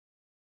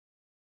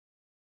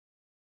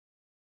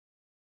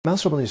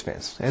Mouse News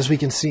fans, as we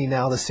can see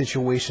now, the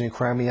situation in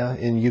Crimea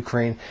in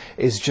Ukraine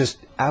is just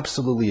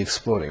absolutely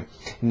exploding.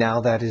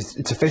 Now that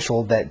it's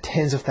official that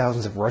tens of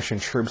thousands of Russian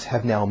troops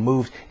have now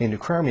moved into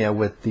Crimea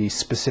with the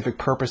specific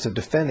purpose of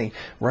defending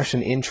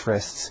Russian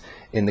interests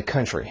in the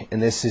country.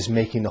 And this is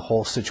making the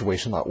whole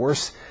situation a lot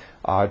worse.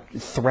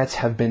 Threats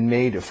have been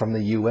made from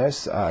the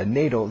U.S.,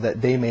 NATO,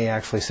 that they may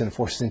actually send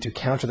forces in to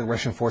counter the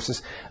Russian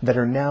forces that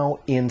are now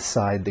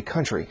inside the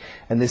country.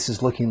 And this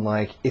is looking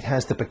like it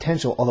has the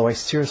potential, although I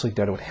seriously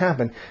doubt it would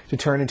happen, to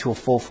turn into a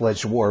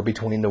full-fledged war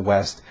between the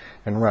West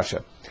and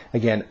Russia.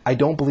 Again, I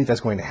don't believe that's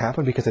going to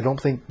happen because I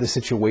don't think the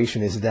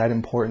situation is that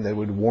important that it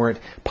would warrant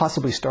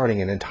possibly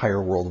starting an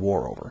entire world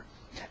war over.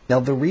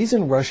 Now, the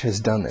reason Russia has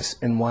done this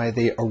and why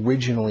they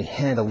originally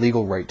had a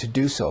legal right to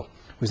do so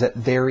was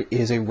that there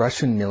is a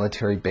Russian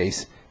military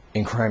base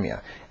in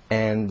Crimea.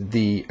 And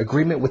the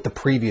agreement with the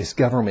previous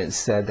government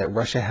said that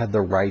Russia had the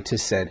right to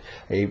send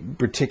a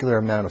particular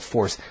amount of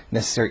force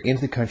necessary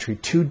into the country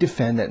to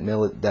defend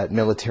that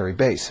military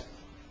base.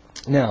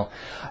 Now,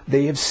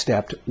 they have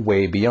stepped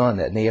way beyond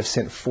that, and they have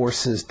sent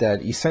forces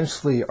that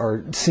essentially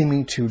are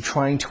seeming to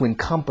trying to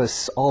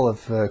encompass all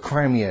of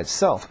Crimea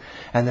itself.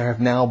 And there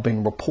have now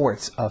been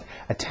reports of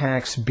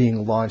attacks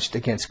being launched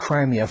against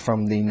Crimea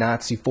from the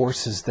Nazi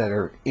forces that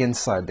are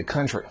inside the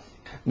country.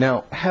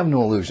 Now, have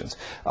no illusions.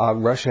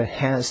 Russia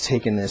has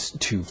taken this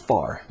too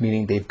far,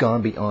 meaning they've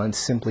gone beyond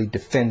simply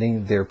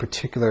defending their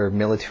particular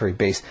military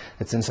base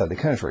that's inside the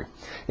country.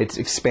 It's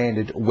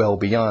expanded well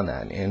beyond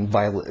that, and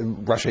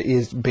Russia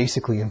is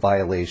basically in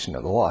violation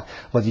of the law.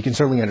 But you can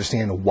certainly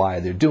understand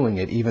why they're doing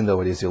it, even though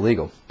it is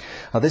illegal.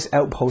 This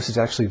outpost is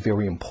actually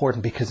very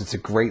important because it's a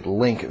great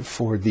link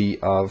for the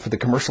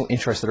commercial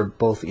interests that are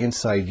both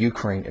inside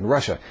Ukraine and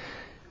Russia,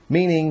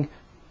 meaning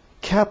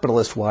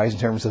capitalist-wise, in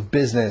terms of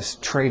business,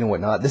 trade, and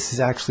whatnot, this is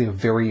actually a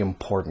very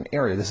important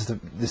area.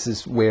 This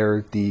is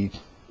where the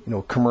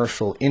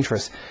commercial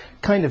interests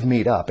kind of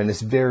meet up, and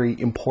it's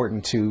very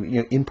important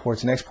to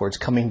imports and exports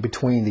coming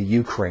between the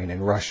Ukraine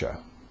and Russia.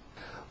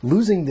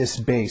 Losing this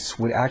base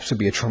would actually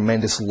be a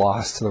tremendous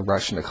loss to the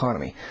Russian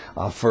economy.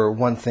 For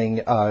one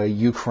thing,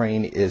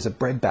 Ukraine is a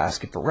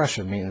breadbasket for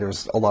Russia. I mean,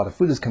 there's a lot of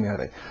food that's coming out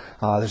of it.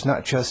 There's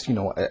not just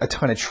a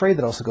ton of trade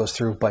that also goes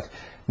through, but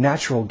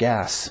natural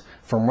gas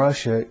from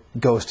Russia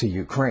goes to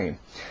Ukraine.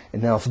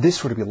 And now if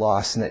this were to be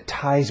lost, and that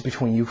ties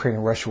between Ukraine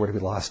and Russia were to be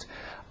lost,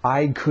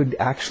 I could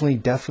actually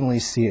definitely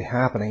see it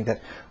happening,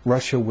 that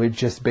Russia would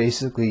just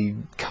basically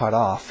cut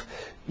off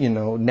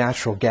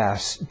natural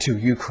gas to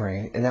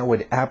Ukraine, and that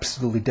would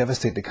absolutely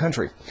devastate the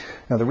country.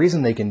 Now, the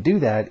reason they can do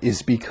that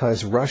is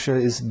because Russia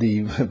is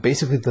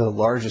basically the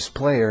largest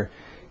player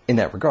in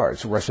that regard.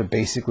 So Russia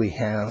basically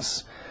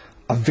has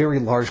a very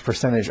large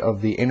percentage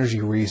of the energy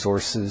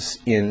resources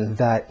in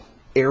that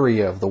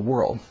area of the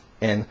world,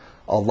 and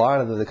a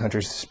lot of the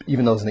countries,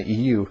 even those in the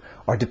EU,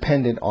 are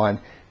dependent on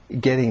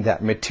getting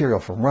that material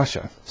from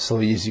Russia. So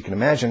as you can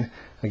imagine,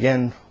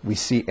 again, we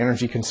see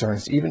energy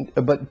concerns,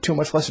 but to a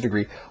much lesser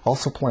degree,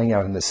 also playing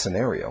out in this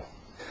scenario.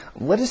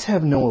 Let us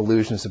have no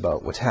illusions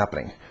about what's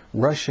happening.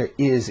 Russia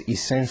is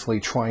essentially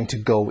trying to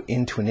go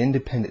into an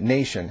independent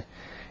nation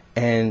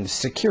and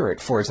secure it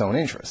for its own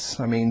interests.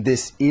 I mean,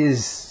 this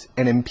is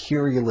an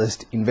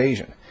imperialist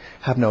invasion.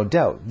 Have no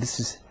doubt, this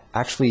is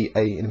actually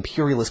an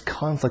imperialist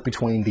conflict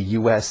between the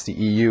US, the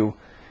EU,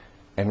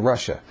 and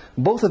Russia.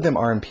 Both of them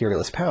are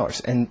imperialist powers,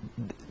 and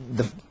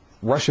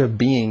Russia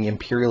being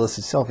imperialist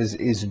itself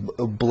is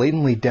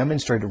blatantly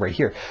demonstrated right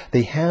here.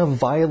 They have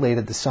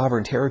violated the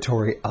sovereign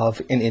territory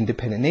of an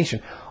independent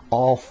nation,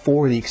 all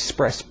for the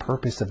express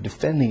purpose of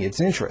defending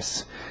its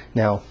interests.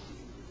 Now,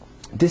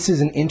 this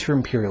is an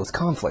inter-imperialist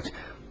conflict,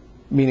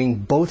 meaning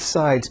both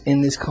sides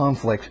in this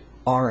conflict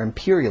are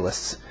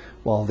imperialists,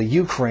 while the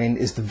Ukraine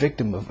is the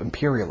victim of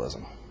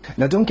imperialism.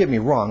 Now, don't get me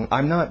wrong,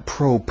 I'm not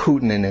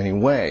pro-Putin in any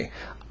way.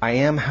 I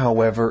am,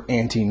 however,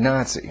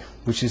 anti-Nazi,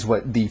 which is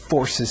what the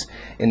forces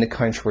in the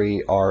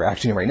country are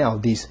actually doing right now.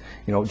 These,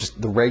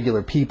 just the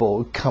regular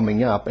people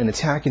coming up and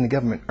attacking the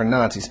government are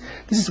Nazis.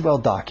 This is well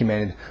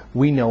documented.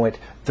 We know it.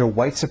 They're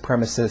white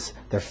supremacists.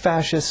 They're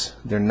fascists.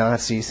 They're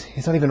Nazis.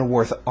 It's not even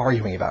worth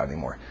arguing about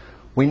anymore.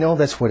 We know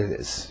that's what it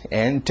is.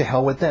 And to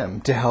hell with them.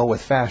 To hell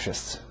with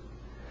fascists.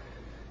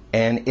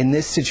 And in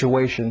this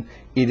situation,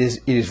 it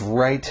is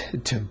right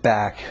to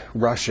back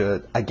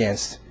Russia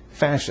against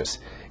fascists.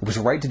 It was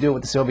right to do it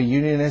with the Soviet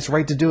Union, and it's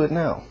right to do it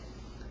now.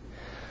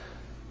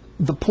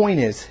 The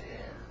point is,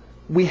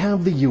 we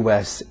have the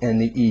US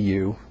and the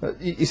EU,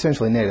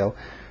 essentially NATO,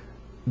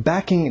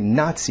 backing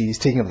Nazis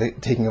taking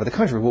over the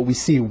country. What we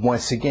see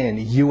once again,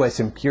 US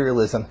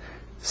imperialism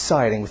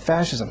siding with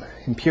fascism,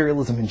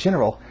 imperialism in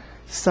general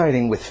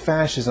siding with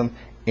fascism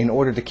in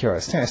order to carry out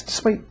its tasks,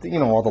 despite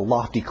all the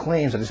lofty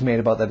claims that is made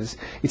about that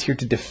it's here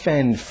to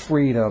defend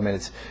freedom and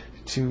it's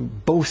to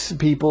boast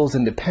people's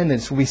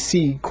independence. We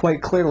see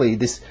quite clearly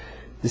this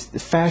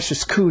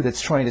fascist coup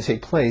that's trying to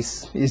take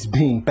place is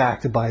being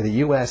backed by the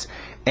US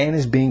and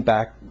is being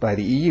backed by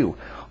the EU.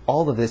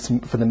 All of this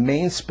for the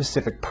main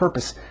specific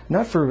purpose,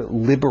 not for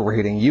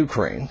liberating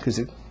Ukraine, because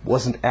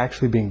wasn't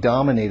actually being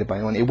dominated by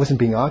anyone. It wasn't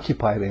being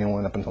occupied by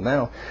anyone up until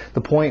now.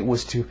 The point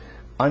was to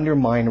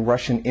undermine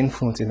Russian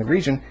influence in the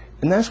region,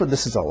 and that's what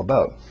this is all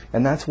about.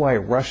 And that's why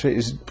Russia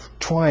is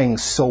trying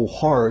so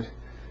hard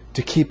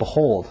to keep a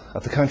hold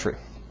of the country.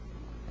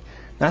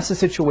 That's the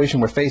situation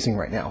we're facing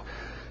right now.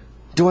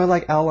 Do I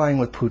like allying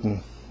with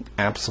Putin?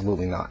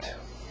 Absolutely not.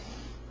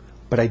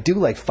 But I do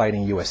like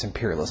fighting U.S.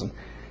 imperialism,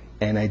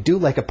 and I do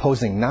like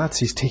opposing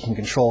Nazis taking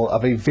control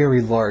of a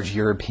very large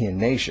European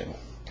nation.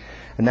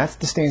 And that's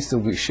the stance that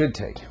we should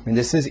take. I mean,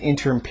 this is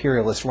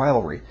inter-imperialist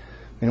rivalry,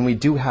 and we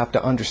do have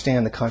to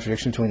understand the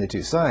contradiction between the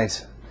two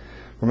sides.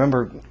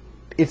 Remember,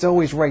 it's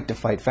always right to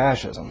fight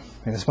fascism,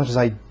 and as much as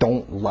I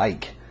don't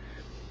like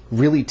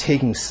really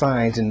taking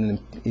sides in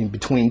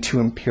between two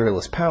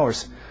imperialist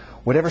powers,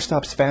 whatever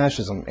stops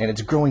fascism and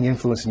its growing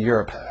influence in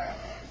Europe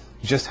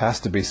just has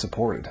to be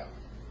supported.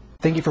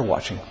 Thank you for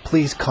watching.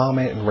 Please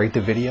comment and rate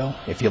the video.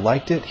 If you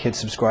liked it, hit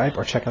subscribe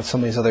or check out some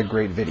of these other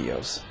great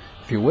videos.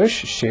 If you wish,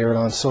 share it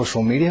on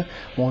social media.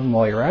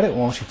 While you're at it,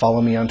 why don't you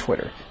follow me on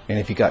Twitter? And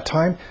if you got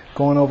time,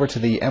 go on over to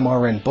the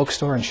MRN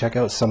bookstore and check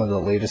out some of the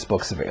latest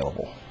books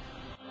available.